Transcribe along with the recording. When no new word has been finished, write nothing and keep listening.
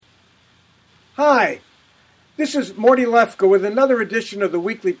Hi, this is Morty Lefko with another edition of the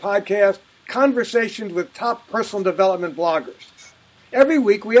weekly podcast, Conversations with Top Personal Development Bloggers. Every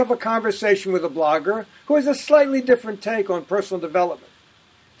week we have a conversation with a blogger who has a slightly different take on personal development.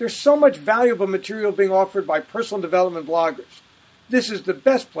 There's so much valuable material being offered by personal development bloggers. This is the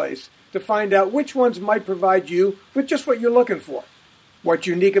best place to find out which ones might provide you with just what you're looking for. What's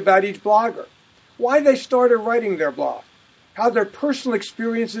unique about each blogger, why they started writing their blog, how their personal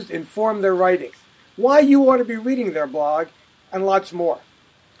experiences inform their writing, why you ought to be reading their blog, and lots more.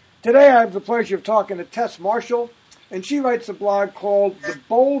 Today I have the pleasure of talking to Tess Marshall, and she writes a blog called The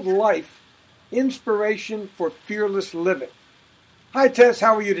Bold Life, Inspiration for Fearless Living. Hi Tess,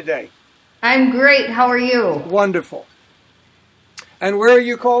 how are you today? I'm great. How are you? Wonderful. And where are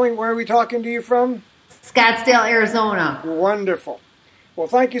you calling? Where are we talking to you from? Scottsdale, Arizona. Wonderful. Well,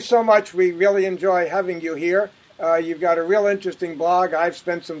 thank you so much. We really enjoy having you here. You've got a real interesting blog. I've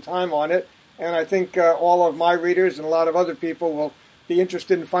spent some time on it, and I think all of my readers and a lot of other people will be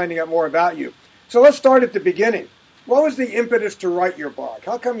interested in finding out more about you. So let's start at the beginning. What was the impetus to write your blog?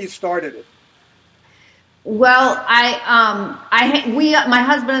 How come you started it? Well, my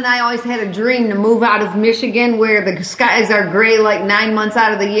husband and I always had a dream to move out of Michigan, where the skies are gray like 9 months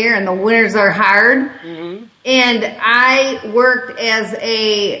out of the year and the winters are hard. Mm-hmm. And I worked as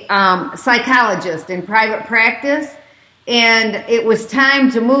a psychologist in private practice, and it was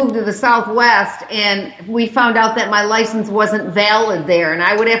time to move to the Southwest, and we found out that my license wasn't valid there, and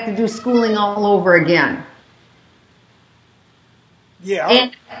I would have to do schooling all over again. Yeah.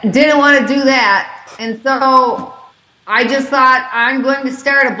 And didn't want to do that. And so I just thought, I'm going to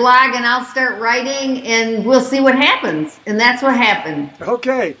start a blog and I'll start writing and we'll see what happens. And that's what happened.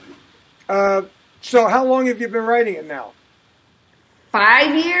 Okay. So how long have you been writing it now?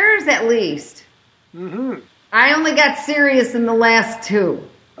 5 years at least. Mm-hmm. I only got serious in the last 2.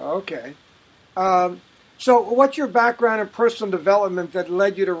 Okay. So what's your background in personal development that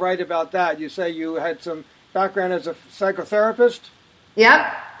led you to write about that? You say you had some background as a psychotherapist?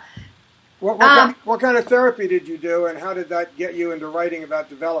 Yep. What kind of therapy did you do, and how did that get you into writing about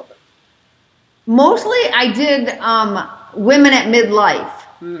development? Mostly I did women at midlife.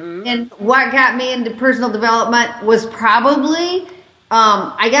 Mm-hmm. And what got me into personal development was probably,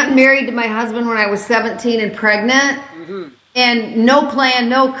 I got married to my husband when I was 17 and pregnant. Mm-hmm. And no plan,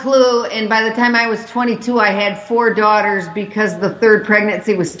 no clue. And by the time I was 22, I had 4 daughters because the third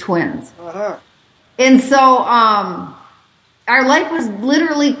pregnancy was twins. Uh-huh. And so our life was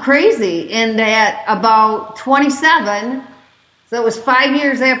literally crazy. And at about 27, so it was 5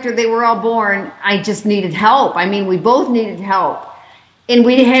 years after they were all born, I just needed help. I mean, we both needed help. And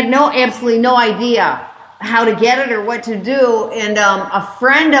we had absolutely no idea how to get it or what to do. And a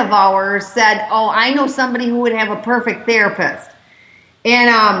friend of ours said, "Oh, I know somebody who would have a perfect therapist."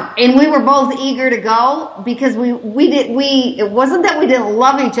 And we were both eager to go because it wasn't that we didn't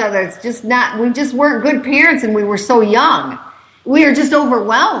love each other. It's just we just weren't good parents and we were so young. We were just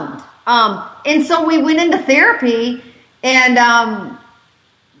overwhelmed. And so we went into therapy and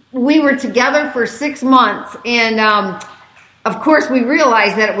we were together for 6 months. And of course, we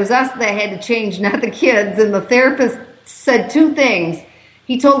realized that it was us that had to change, not the kids. And the therapist said 2 things.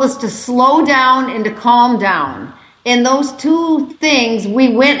 He told us to slow down and to calm down. And those 2 things we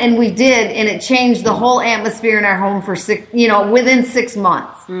went and we did, and it changed the whole atmosphere in our home for within 6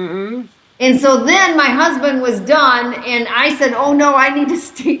 months. Mm-hmm. And so then my husband was done, and I said, "Oh no, I need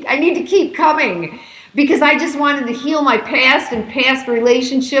to keep coming," because I just wanted to heal my past and past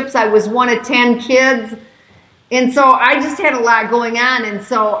relationships. I was one of 10 kids. And so I just had a lot going on, and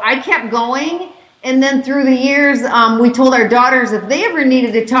so I kept going. And then through the years, we told our daughters if they ever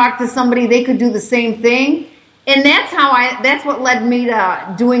needed to talk to somebody, they could do the same thing. And that's what led me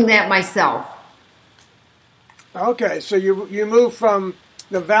to doing that myself. Okay, so you move from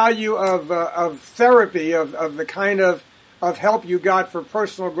the value of therapy, of the kind of help you got for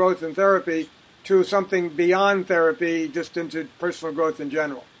personal growth in therapy, to something beyond therapy, just into personal growth in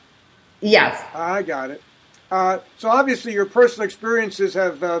general. Yes. I got it. So obviously your personal experiences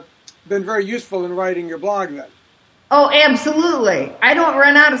have been very useful in writing your blog then. Oh, absolutely. I don't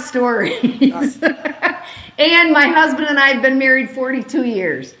run out of stories. And my husband and I have been married 42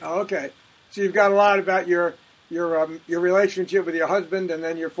 years. Okay. So you've got a lot about your relationship with your husband and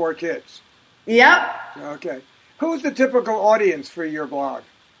then your 4 kids. Yep. Okay. Who's the typical audience for your blog?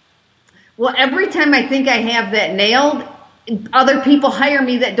 Well, every time I think I have that nailed, other people hire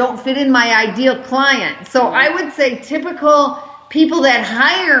me that don't fit in my ideal client. So I would say typical people that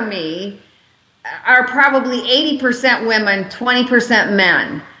hire me are probably 80% women, 20%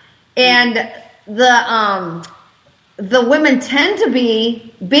 men. And the women tend to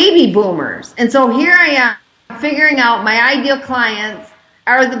be baby boomers. And so here I am figuring out my ideal clients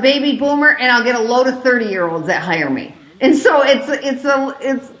are the baby boomer, and I'll get a load of 30-year-olds that hire me. And so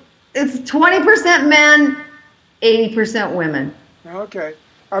it's 20% men, 80% women. Okay.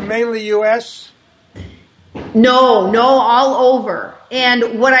 Are mainly U.S.? No, all over.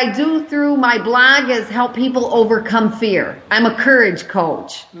 And what I do through my blog is help people overcome fear. I'm a courage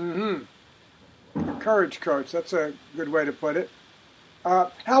coach. Mm-hmm. A courage coach. That's a good way to put it.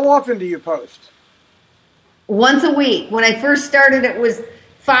 How often do you post? Once a week. When I first started, it was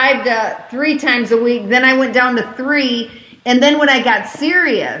 5 to 3 times a week. Then I went down to 3. And then when I got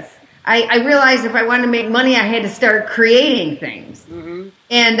serious, I realized if I wanted to make money, I had to start creating things. Mm-hmm.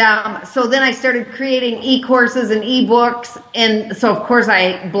 And so then I started creating e-courses and e-books. And so, of course,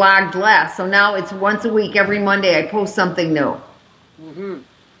 I blogged less. So now it's once a week. Every Monday, I post something new. Mm-hmm.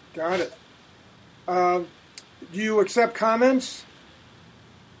 Got it. Do you accept comments?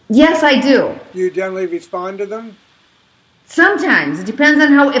 Yes, I do. Do you generally respond to them? Sometimes. It depends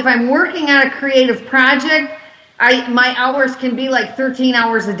on if I'm working on a creative project, my hours can be like 13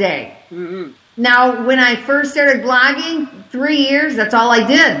 hours a day. Mm-hmm. Now, when I first started blogging, 3 years, that's all I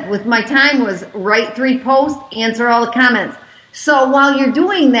did with my time was write 3 posts, answer all the comments. So while you're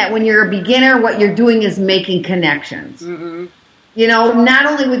doing that, when you're a beginner, what you're doing is making connections. Mm-hmm. You know, not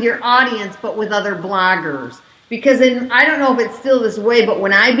only with your audience, but with other bloggers. Because I don't know if it's still this way, but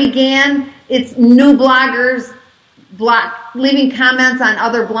when I began, it's new bloggers leaving comments on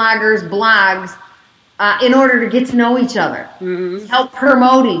other bloggers' blogs in order to get to know each other, help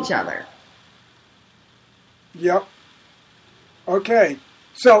promote each other. Yep. Okay.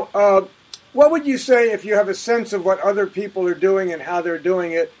 So what would you say if you have a sense of what other people are doing and how they're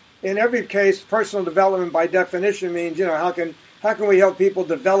doing it? In every case, personal development by definition means, you know, how can we help people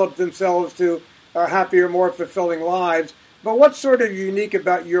develop themselves to happier, more fulfilling lives? But what's sort of unique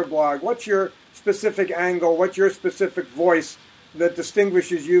about your blog? What's your specific angle? What's your specific voice that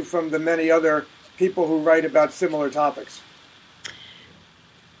distinguishes you from the many other people who write about similar topics?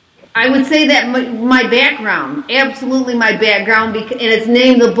 I would say that my background, absolutely my background, and it's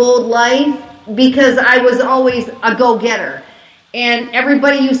named The Bold Life because I was always a go-getter. And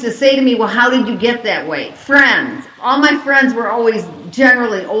everybody used to say to me, well, how did you get that way? Friends. All my friends were always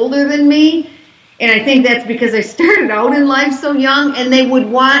generally older than me. And I think that's because I started out in life so young, and they would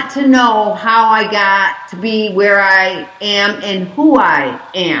want to know how I got to be where I am and who I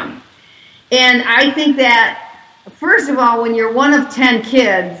am. And I think that, first of all, when you're one of 10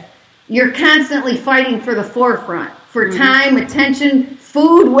 kids, you're constantly fighting for the forefront, for time, attention,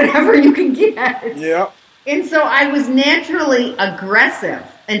 food, whatever you can get. Yeah. And so I was naturally aggressive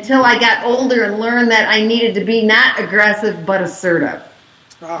until I got older and learned that I needed to be not aggressive but assertive.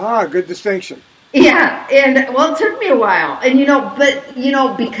 Aha, good distinction. Yeah, and well, it took me a while. And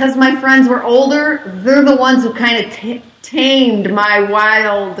because my friends were older, they're the ones who kind of tamed my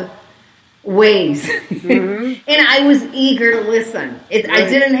wild ways. Mm-hmm. And I was eager to listen. Right. I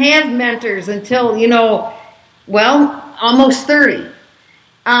didn't have mentors until, almost 30.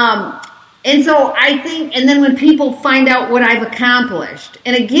 And so I think, and then when people find out what I've accomplished,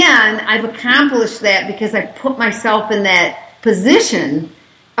 and again, I've accomplished that because I put myself in that position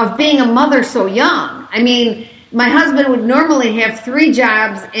of being a mother so young. I mean, my husband would normally have 3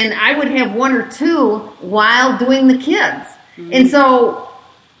 jobs, and I would have 1 or 2 while doing the kids. Mm-hmm. And so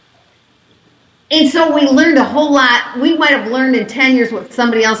we learned a whole lot. We might have learned in 10 years what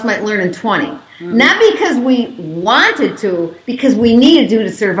somebody else might learn in 20. Mm-hmm. Not because we wanted to, because we needed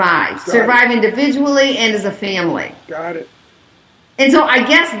to survive. Survive individually and as a family. Got it. And so I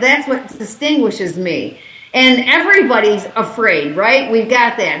guess that's what distinguishes me. And everybody's afraid, right? We've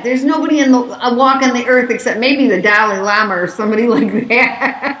got that. There's nobody walk on the earth except maybe the Dalai Lama or somebody like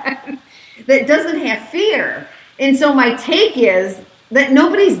that that doesn't have fear. And so my take is that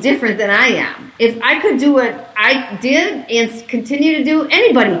nobody's different than I am. If I could do what I did and continue to do,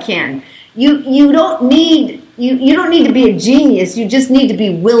 anybody can. You don't need to be a genius. You just need to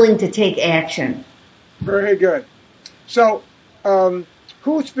be willing to take action. Very good. So,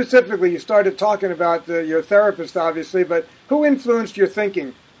 who specifically, you started talking about your therapist, obviously, but who influenced your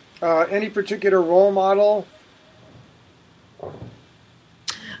thinking? Any particular role model?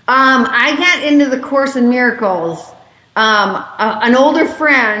 I got into the Course in Miracles. An older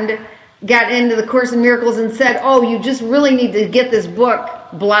friend got into the Course in Miracles and said, oh, you just really need to get this book,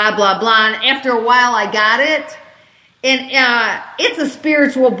 blah, blah, blah. And after a while, I got it. And it's a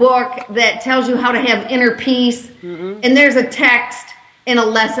spiritual book that tells you how to have inner peace. Mm-hmm. And there's a text and a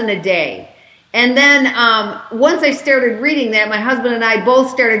lesson a day. And then once I started reading that, my husband and I both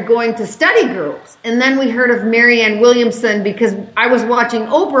started going to study groups. And then we heard of Marianne Williamson because I was watching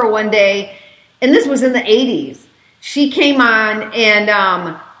Oprah one day, and this was in the 80s. She came on,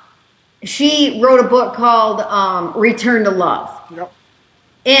 and she wrote a book called Return to Love. Yep.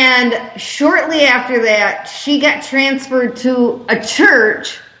 And shortly after that, she got transferred to a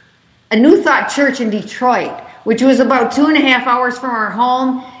church, a New Thought church in Detroit, which was about 2.5 hours from our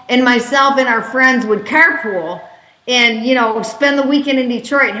home. And myself and our friends would carpool and, spend the weekend in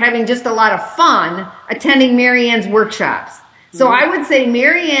Detroit having just a lot of fun attending Marianne's workshops. So I would say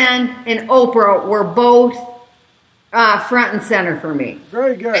Marianne and Oprah were both front and center for me.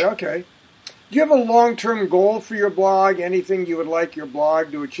 Very good. Okay. Do you have a long-term goal for your blog? Anything you would like your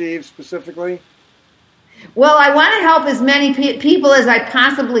blog to achieve specifically? Well, I want to help as many people as I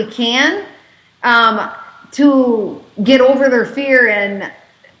possibly can to get over their fear and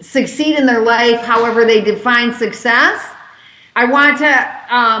succeed in their life, however they define success. I want to.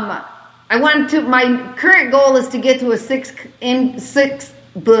 My current goal is to get to a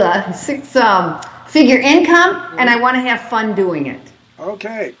six-figure income, and I want to have fun doing it.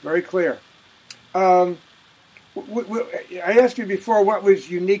 Okay, very clear. I asked you before what was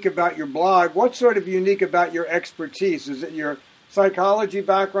unique about your blog. What's sort of unique about your expertise? Is it your psychology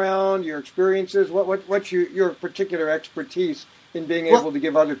background, your experiences? What's your particular expertise in being able to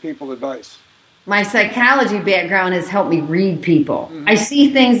give other people advice? My psychology background has helped me read people. Mm-hmm. I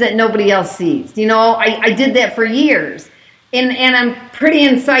see things that nobody else sees. I did that for years. And I'm pretty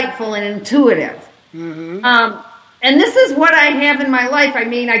insightful and intuitive. Mm-hmm. And this is what I have in my life. I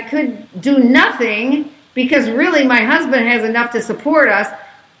mean, I could do nothing because really my husband has enough to support us,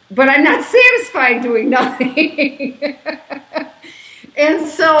 but I'm not satisfied doing nothing. And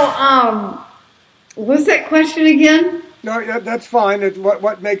so, what's that question again? No, that's fine. It's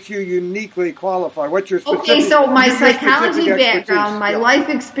what makes you uniquely qualified? What's your specific? Okay, so my psychology background, my life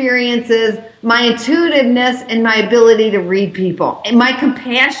experiences, my intuitiveness, and my ability to read people, and my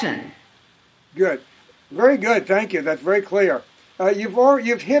compassion. Good, very good. Thank you. That's very clear.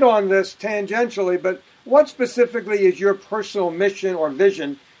 You've hit on this tangentially, but what specifically is your personal mission or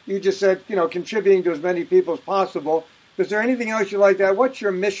vision? You just said, contributing to as many people as possible. Is there anything else you like that? What's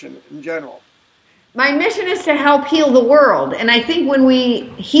your mission in general? My mission is to help heal the world. And I think when we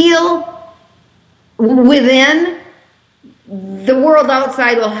heal within, the world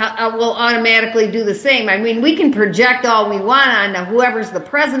outside will automatically do the same. I mean, we can project all we want on whoever's the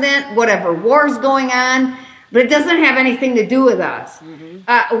president, whatever war's going on, but it doesn't have anything to do with us.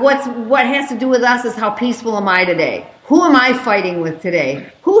 Mm-hmm. What has to do with us is how peaceful am I today? Who am I fighting with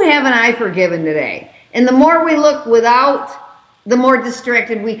today? Who haven't I forgiven today? And the more we look without, the more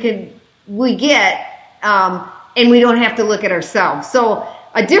distracted we get, and we don't have to look at ourselves. So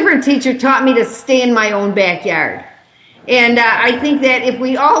a different teacher taught me to stay in my own backyard. And I think that if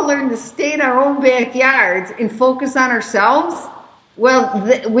we all learn to stay in our own backyards and focus on ourselves, well,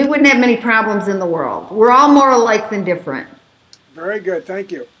 we wouldn't have many problems in the world. We're all more alike than different. Very good.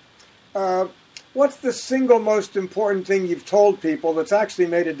 Thank you. What's the single most important thing you've told people that's actually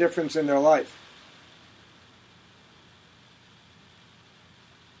made a difference in their life?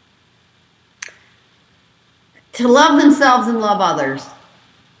 To love themselves and love others.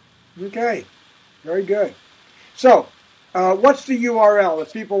 Okay, very good. So, what's the URL?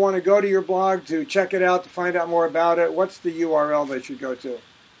 If people want to go to your blog to check it out, to find out more about it, what's the URL they should go to?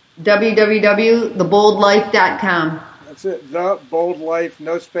 www.theboldlife.com. That's it. The Bold Life,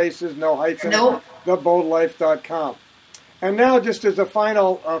 no spaces, no hyphens. Nope. Theboldlife.com. And now, just as a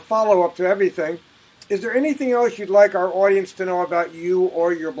final follow-up to everything, is there anything else you'd like our audience to know about you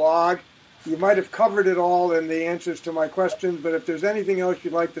or your blog? You might have covered it all in the answers to my questions, but if there's anything else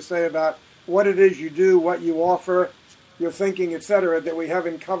you'd like to say about what it is you do, what you offer, your thinking, etc., that we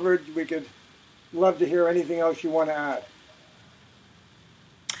haven't covered, we could love to hear anything else you want to add.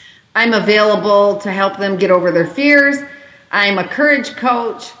 I'm available to help them get over their fears. I'm a courage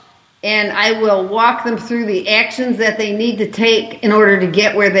coach, and I will walk them through the actions that they need to take in order to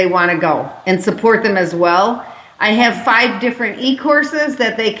get where they want to go and support them as well. I have 5 different e-courses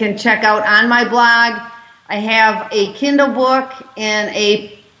that they can check out on my blog. I have a Kindle book and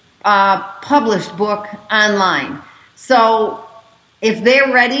a published book online. So if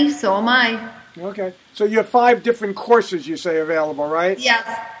they're ready, so am I. Okay. So you have 5 different courses, you say, available, right? Yes.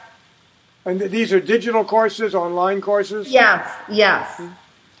 And these are digital courses, online courses? Yes.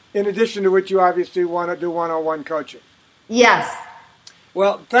 In addition to which you obviously want to do one-on-one coaching. Yes.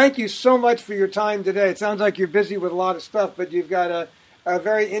 Well, thank you so much for your time today. It sounds like you're busy with a lot of stuff, but you've got a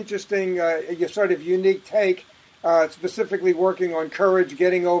very interesting, sort of unique take, specifically working on courage,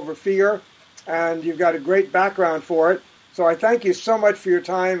 getting over fear. and you've got a great background for it. So I thank you so much for your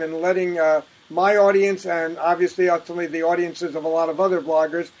time and letting my audience and obviously ultimately the audiences of a lot of other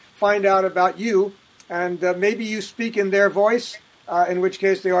bloggers find out about you, and maybe you speak in their voice, in which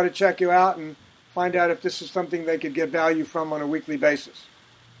case they ought to check you out and find out if this is something they could get value from on a weekly basis.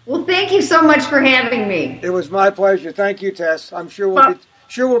 Well, thank you so much for having me. It was my pleasure. Thank you, Tess. I'm sure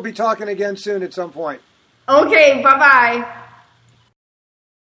we'll be talking again soon at some point. Okay, bye-bye.